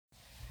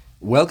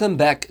Welcome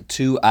back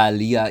to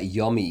Aliyah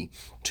Yomi.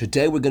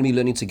 Today we're going to be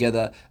learning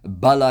together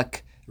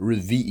Balak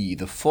Revi'i,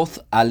 the fourth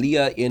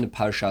Aliyah in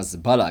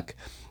Parshas Balak.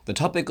 The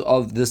topic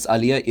of this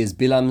Aliyah is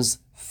Bilam's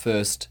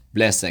first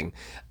blessing.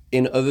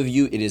 In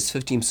overview, it is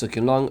 15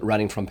 psukim long,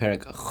 running from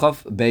Perek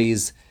Chof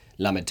Beis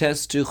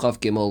Lametes to Chof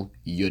Gimel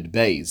Yud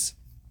Beis.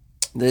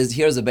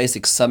 Here's a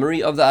basic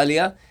summary of the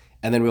Aliyah,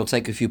 and then we'll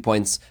take a few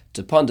points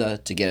to ponder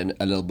to get in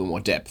a little bit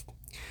more depth.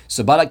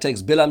 So Balak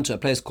takes Bilam to a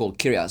place called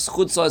Kiryas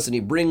Chutzos, and he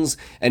brings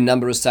a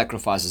number of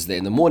sacrifices there.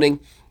 In the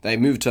morning, they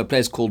move to a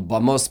place called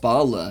Bamos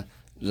Baal,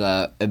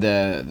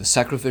 the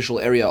sacrificial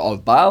area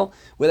of Baal,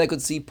 where they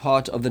could see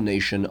part of the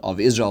nation of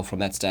Israel from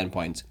that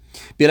standpoint.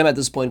 Bilam at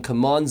this point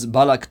commands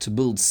Balak to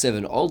build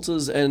 7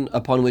 altars, and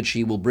upon which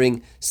he will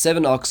bring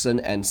 7 oxen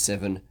and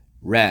 7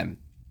 ram.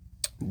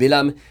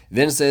 Bilam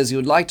then says he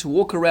would like to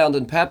walk around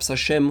and perhaps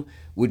Hashem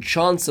would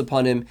chance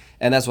upon him,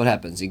 and that's what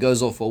happens. He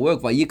goes off for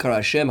work, Vayikar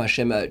Hashem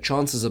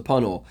chances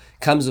upon or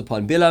comes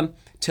upon Bilam,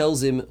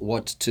 tells him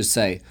what to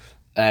say.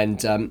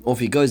 And off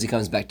he goes, he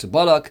comes back to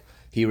Balak,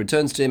 he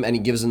returns to him, and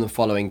he gives him the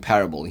following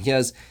parable.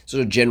 Here's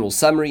sort of general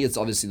summary. It's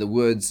obviously the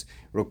words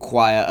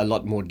require a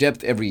lot more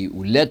depth. Every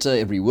letter,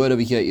 every word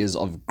over here is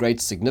of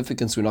great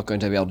significance. We're not going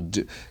to be able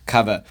to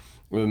cover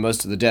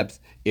most of the depth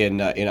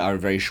in our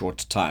very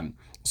short time.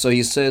 So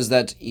he says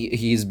that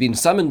he's been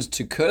summoned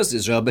to curse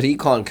Israel, but he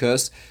can't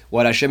curse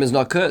what Hashem is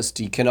not cursed.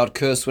 He cannot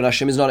curse when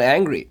Hashem is not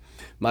angry.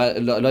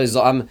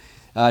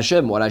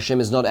 Hashem, what Hashem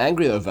is not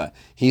angry over.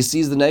 He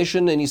sees the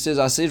nation and he says,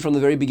 I said from the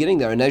very beginning,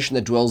 they're a nation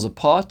that dwells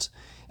apart.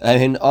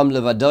 They're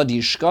not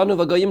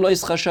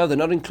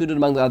included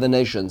among the other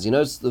nations. He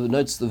notes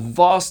the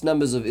vast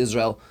numbers of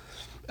Israel,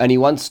 and he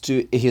wants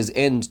to his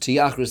end,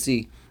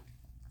 Tiyachrisi,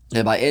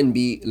 and by end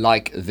be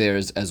like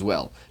theirs as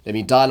well. Let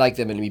me die like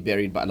them and let me be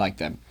buried like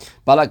them.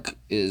 Balak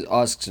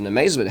asks in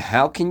amazement,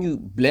 how can you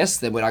bless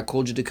them when I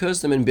called you to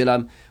curse them? And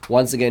Bilam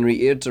once again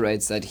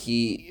reiterates that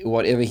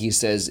whatever he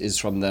says is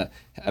from the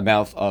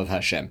mouth of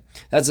Hashem.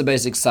 That's a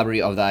basic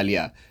summary of the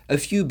Aliyah. A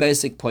few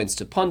basic points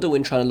to ponder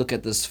when trying to look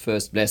at this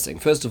first blessing.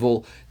 First of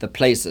all, the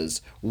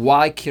places.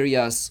 Why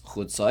Kiryas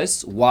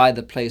Chutzos? Why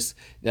the place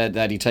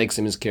that he takes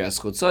him is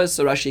Kiryas Chutzos?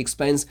 So Rashi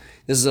explains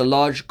this is a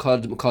large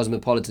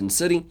cosmopolitan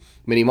city,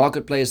 many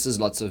marketplaces,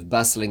 lots of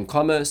bustling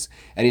commerce,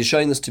 and he's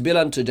showing this to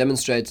Bilam to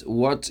demonstrate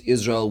what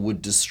Israel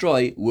would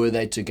destroy were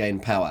they to gain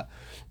power.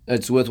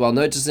 It's worthwhile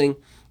noticing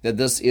that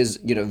this is,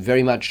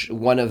 very much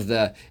one of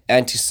the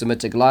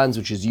anti-Semitic lines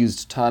which is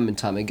used time and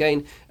time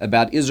again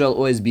about Israel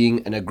always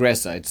being an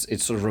aggressor.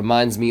 It sort of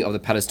reminds me of the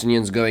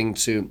Palestinians going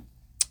to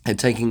and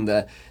taking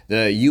the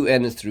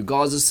UN through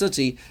Gaza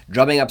City,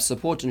 drumming up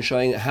support and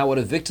showing what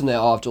a victim they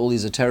are after all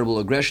these terrible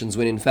aggressions,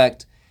 when in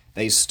fact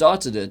they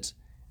started it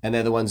and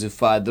they're the ones who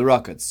fired the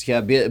rockets.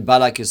 Here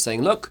Balak is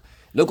saying, look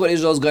what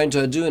Israel's going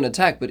to do and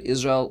attack, but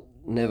Israel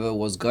never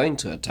was going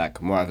to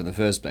attack Moab in the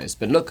first place.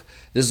 But look,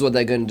 this is what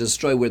they're going to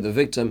destroy. We're the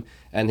victim,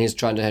 and he's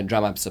trying to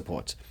drum up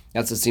support.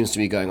 That's what seems to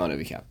be going on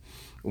over here.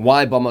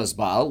 Why Bamos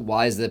Baal?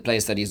 Why is the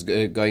place that he's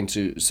going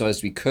to, so as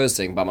to be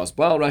cursing Bamos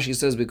Baal? Rashi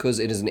says because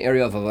it is an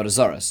area of Avodah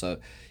Zarah. So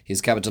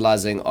he's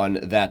capitalizing on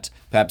that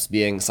perhaps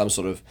being some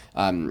sort of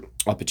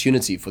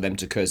opportunity for them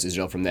to curse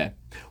Israel from there.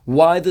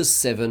 Why the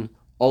 7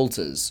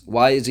 altars?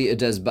 Why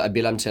does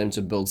Bilam tell him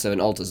to build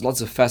 7 altars? Lots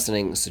of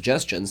fascinating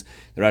suggestions.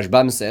 The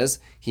Rashbam says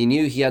he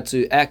knew he had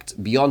to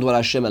act beyond what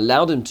Hashem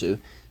allowed him to,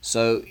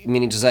 so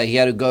meaning to say he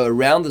had to go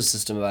around the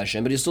system of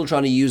Hashem, but he's still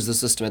trying to use the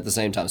system at the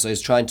same time. So he's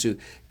trying to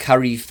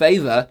curry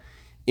favor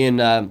in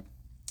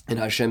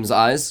Hashem's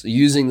eyes,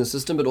 using the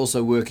system, but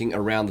also working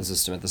around the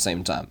system at the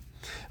same time.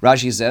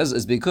 Rashi says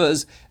it's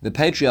because the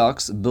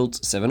patriarchs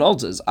built 7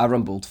 altars.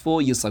 Avram built 4,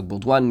 Yitzhak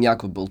built 1,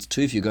 Yaakov built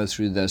 2, if you go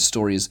through the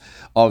stories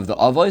of the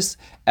Avos,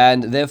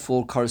 and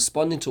therefore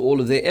corresponding to all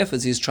of their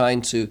efforts, he's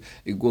trying to,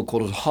 we'll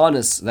call it,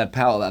 harness that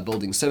power, that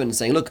building 7, and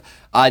saying, look,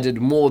 I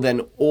did more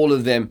than all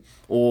of them,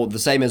 or the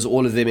same as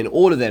all of them in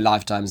all of their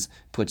lifetimes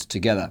put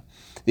together.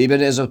 The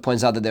Ibn Ezra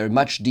points out that there are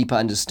much deeper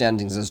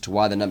understandings as to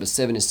why the number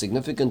 7 is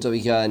significant over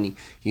here, and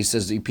he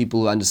says that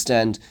people who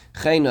understand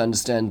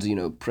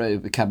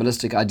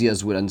Kabbalistic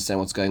ideas would understand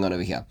what's going on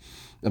over here.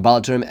 The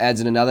Baal term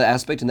adds in another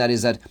aspect, and that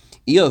is that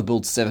Eov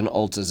built 7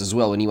 altars as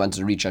well when he wanted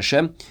to reach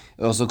Hashem.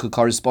 It also could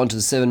correspond to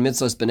the 7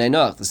 mitzvahs b'nei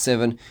Noach. The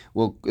 7,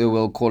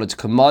 we'll call it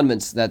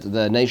commandments that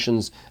the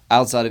nations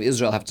outside of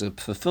Israel have to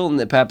fulfill,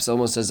 and perhaps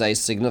almost as a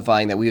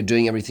signifying that we are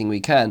doing everything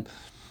we can,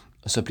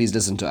 so please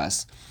listen to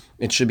us.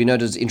 It should be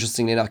noted,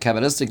 interestingly enough,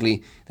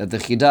 Kabbalistically, that the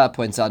Chidah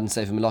points out in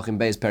Sefer Melachim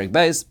Beis, Perek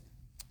Beis,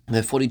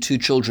 there are 42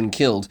 children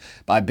killed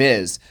by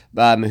bears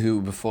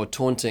who, before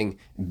taunting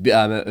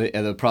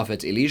the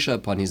prophet Elisha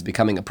upon his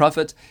becoming a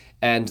prophet,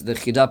 and the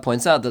Chidah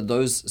points out that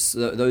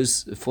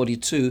those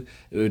 42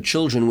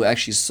 children were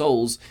actually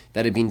souls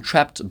that had been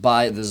trapped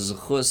by the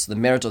zechus, the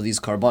merit of these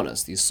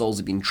karbonos. These souls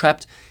had been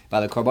trapped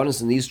by the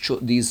karbonos, and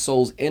these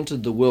souls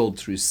entered the world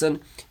through sin.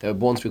 They were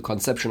born through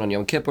conception on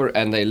Yom Kippur,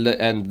 and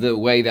the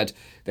way that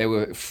they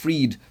were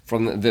freed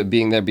from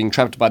being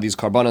trapped by these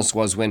karbonos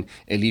was when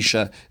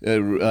Elisha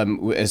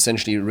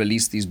essentially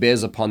released these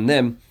bears upon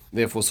them,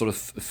 therefore sort of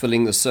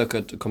filling the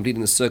circuit,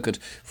 completing the circuit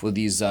for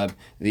these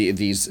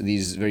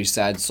very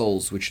sad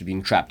souls which had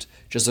been trapped.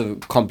 Just a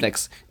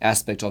complex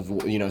aspect of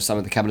some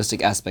of the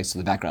Kabbalistic aspects of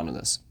the background of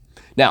this.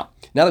 Now,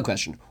 another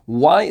question.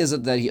 Why is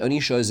it that he only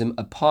shows him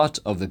a part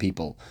of the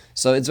people?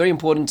 So it's very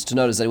important to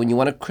notice that when you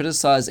want to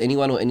criticize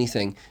anyone or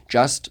anything,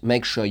 just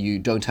make sure you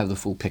don't have the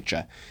full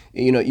picture.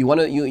 You want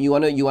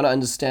to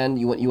understand.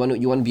 You want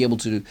to be able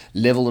to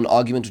level an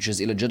argument which is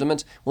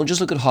illegitimate. Well,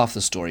 just look at half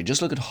the story.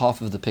 Just look at half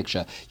of the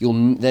picture.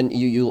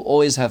 You'll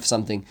always have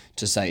something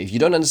to say. If you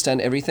don't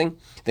understand everything,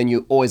 then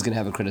you're always going to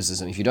have a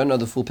criticism. If you don't know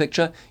the full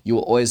picture, you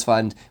will always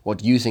find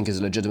what you think is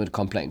a legitimate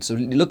complaint. So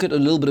look at a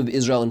little bit of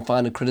Israel and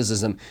find a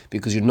criticism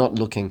because you're not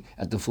looking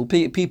at the full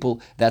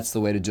people. That's the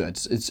way to do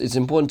it. It's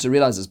important to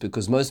realize this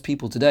because most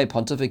people today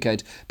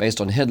pontificate based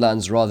on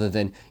headlines rather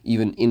than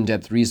even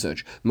in-depth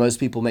research. Most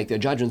people make their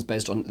judgments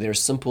based on their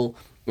simple,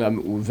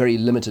 very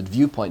limited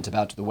viewpoint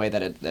about the way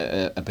that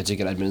a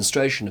particular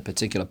administration, a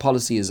particular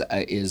policy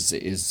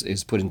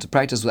is put into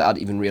practice without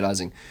even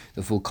realizing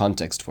the full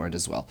context for it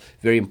as well.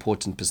 Very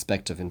important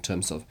perspective in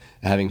terms of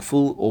having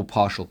full or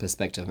partial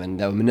perspective, and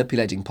they were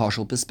manipulating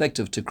partial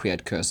perspective to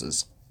create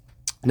curses.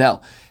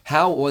 Now,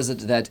 how was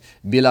it that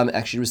Bilam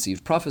actually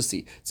received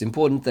prophecy? It's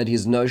important that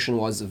his notion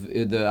was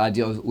the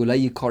idea of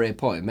Ulai Kore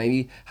Po,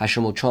 maybe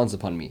Hashem will chance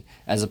upon me,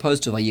 as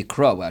opposed to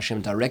Vayikra, where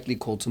Hashem directly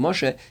called to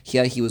Moshe.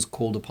 Here he was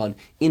called upon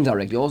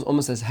indirectly,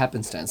 almost as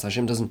happenstance.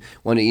 Hashem doesn't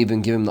want to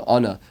even give him the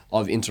honor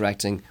of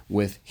interacting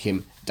with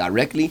him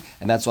directly,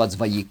 and that's why it's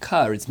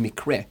Vayikar, it's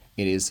Mikre,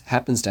 it is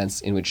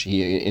happenstance in which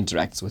he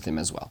interacts with him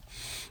as well.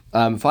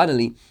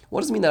 Finally,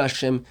 what does it mean that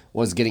Hashem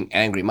was getting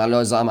angry?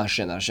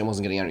 That Hashem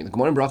wasn't getting angry. The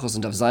Gemara in Brachos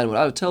and Daf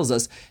Zayin tells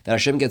us that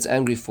Hashem gets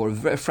angry for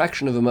a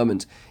fraction of a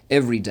moment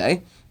every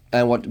day.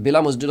 And what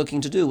Bilam was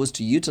looking to do was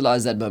to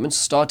utilize that moment,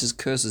 start his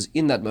curses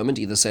in that moment,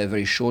 either say a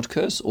very short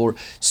curse or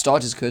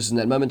start his curses in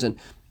that moment and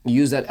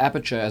use that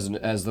aperture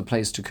as the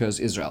place to curse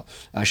Israel.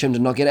 Hashem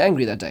did not get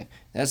angry that day.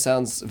 That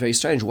sounds very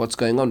strange. What's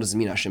going on? Does it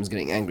mean Hashem's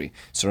getting angry?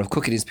 So Rav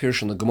Kook in his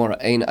Pirush on the Gemara,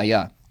 Ein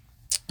Ayah,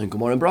 and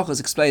Gemara in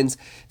Brachos explains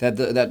that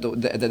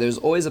there's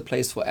always a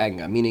place for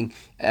anger, meaning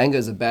anger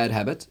is a bad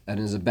habit and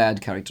is a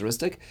bad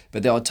characteristic,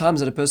 but there are times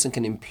that a person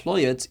can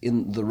employ it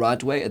in the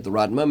right way, at the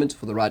right moment,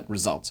 for the right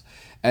result.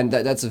 And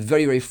that's a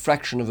very, very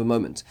fraction of a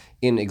moment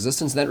in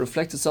existence. That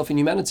reflects itself in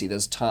humanity.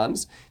 There's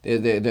times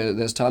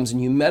in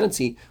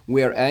humanity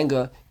where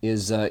anger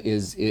is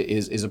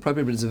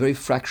appropriate, but it's a very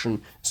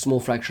small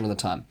fraction of the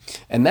time.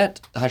 And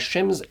that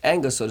Hashem's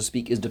anger, so to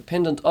speak, is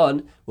dependent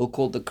on, we'll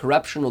call it the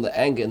corruption or the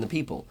anger in the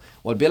people.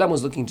 What Balaam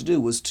was looking to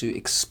do was to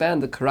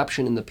expand the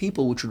corruption in the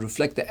people, which would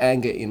reflect the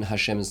anger in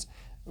Hashem's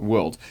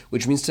world,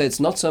 which means to say it's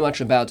not so much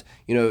about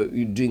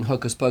doing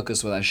hocus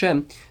pocus with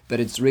Hashem, but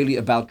it's really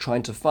about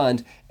trying to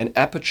find an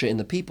aperture in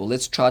the people.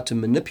 Let's try to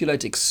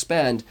manipulate,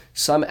 expand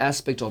some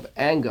aspect of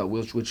anger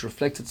which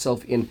reflects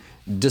itself in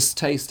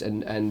distaste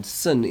and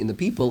sin in the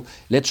people.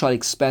 Let's try to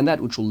expand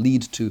that, which will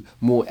lead to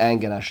more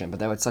anger in Hashem. But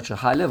they were at such a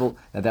high level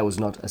that was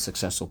not a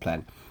successful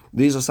plan.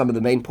 These are some of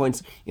the main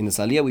points in this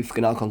Aliyah. We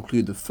can now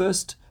conclude the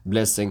first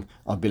blessing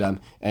of Bilam,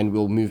 and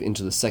we'll move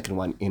into the second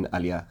one in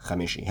Aliyah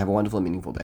Chameshi. Have a wonderful, meaningful day.